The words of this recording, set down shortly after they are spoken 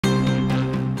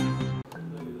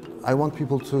I want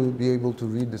people to be able to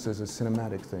read this as a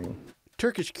cinematic thing.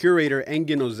 Turkish curator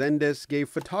Engin Özendes gave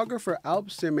photographer Alp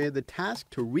Sime the task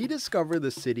to rediscover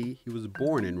the city he was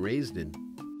born and raised in.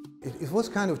 It was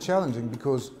kind of challenging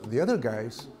because the other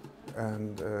guys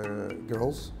and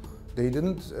girls, they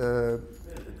didn't,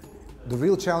 the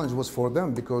real challenge was for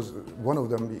them because one of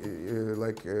them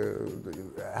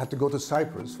had to go to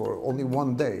Cyprus for only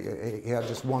one day. He had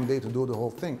just one day to do the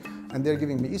whole thing. And they're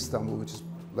giving me Istanbul, which is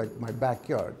like my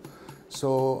backyard.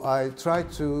 So I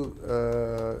tried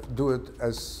to do it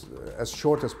as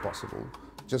short as possible,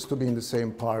 just to be in the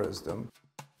same par as them.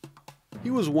 He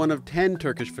was one of 10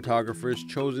 Turkish photographers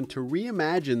chosen to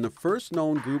reimagine the first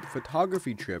known group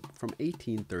photography trip from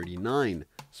 1839,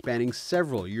 spanning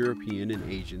several European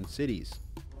and Asian cities.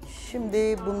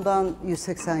 There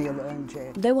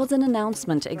was an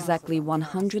announcement exactly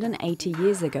 180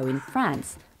 years ago in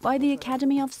France by the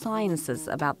Academy of Sciences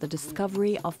about the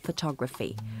discovery of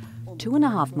photography.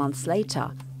 2.5 months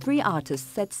later, 3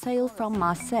 artists set sail from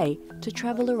Marseille to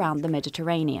travel around the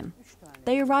Mediterranean.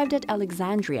 They arrived at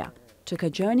Alexandria, took a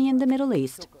journey in the Middle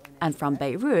East, and from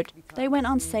Beirut, they went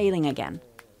on sailing again.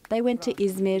 They went to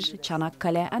Izmir,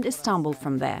 Çanakkale, and Istanbul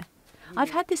from there.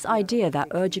 I've had this idea that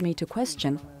urged me to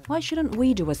question, why shouldn't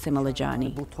we do a similar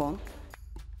journey?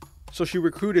 So she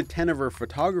recruited 10 of her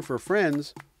photographer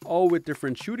friends, all with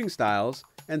different shooting styles,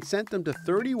 and sent them to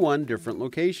 31 different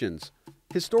locations.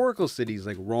 Historical cities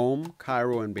like Rome,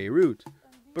 Cairo, and Beirut,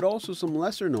 but also some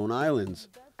lesser-known islands.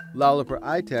 Lalaper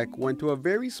Aytek went to a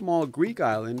very small Greek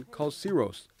island called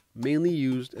Syros, mainly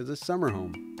used as a summer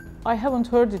home. I haven't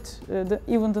heard it,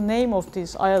 even the name of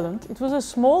this island. It was a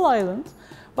small island,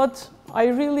 but I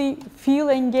really feel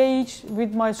engaged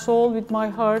with my soul, with my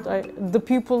heart, the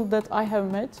people that I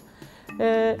have met.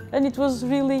 And it was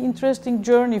really interesting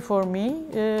journey for me.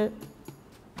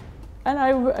 And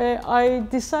I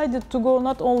decided to go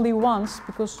not only once,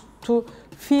 because to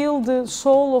feel the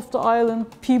soul of the island,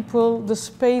 people, the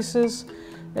spaces,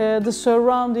 the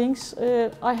surroundings.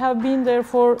 I have been there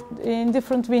in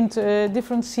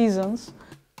different seasons.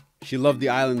 She loved the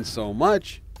island so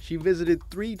much, she visited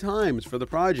 3 times for the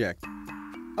project.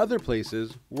 Other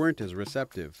places weren't as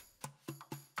receptive.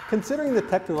 Considering the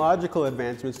technological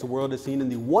advancements the world has seen in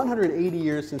the 180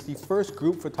 years since the first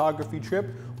group photography trip,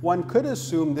 one could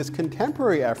assume this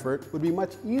contemporary effort would be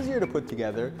much easier to put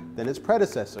together than its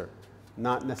predecessor.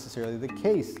 Not necessarily the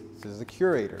case, says the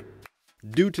curator.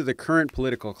 Due to the current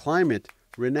political climate,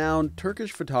 renowned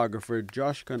Turkish photographer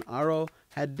Coşkun Aral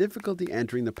had difficulty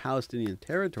entering the Palestinian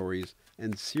territories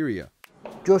and Syria.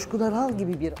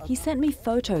 He sent me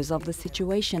photos of the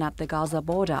situation at the Gaza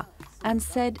border and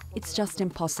said it's just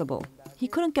impossible. He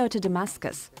couldn't go to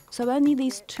Damascus, so only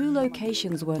these 2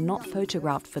 locations were not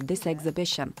photographed for this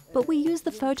exhibition. But we used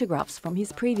the photographs from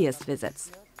his previous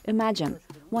visits. Imagine,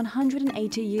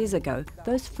 180 years ago,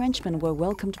 those Frenchmen were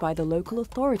welcomed by the local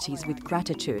authorities with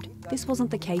gratitude. This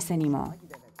wasn't the case anymore.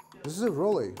 This is a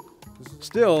rolling.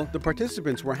 Still, the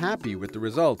participants were happy with the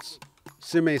results.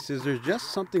 Sime says there's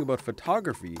just something about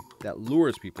photography that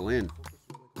lures people in.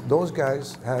 Those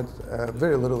guys had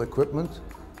very little equipment,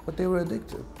 but they were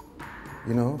addicted.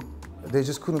 You know, they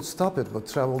just couldn't stop it, but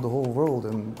travel the whole world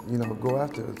and, you know, go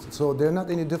after it. So they're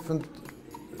not any different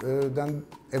than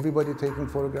everybody taking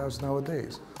photographs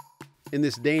nowadays. In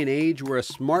this day and age where a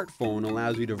smartphone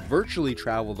allows you to virtually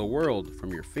travel the world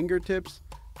from your fingertips,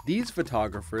 these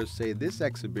photographers say this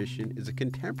exhibition is a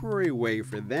contemporary way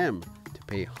for them to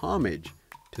pay homage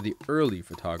to the early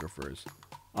photographers.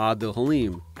 Aadel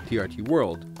Haleem, TRT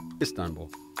World, Istanbul.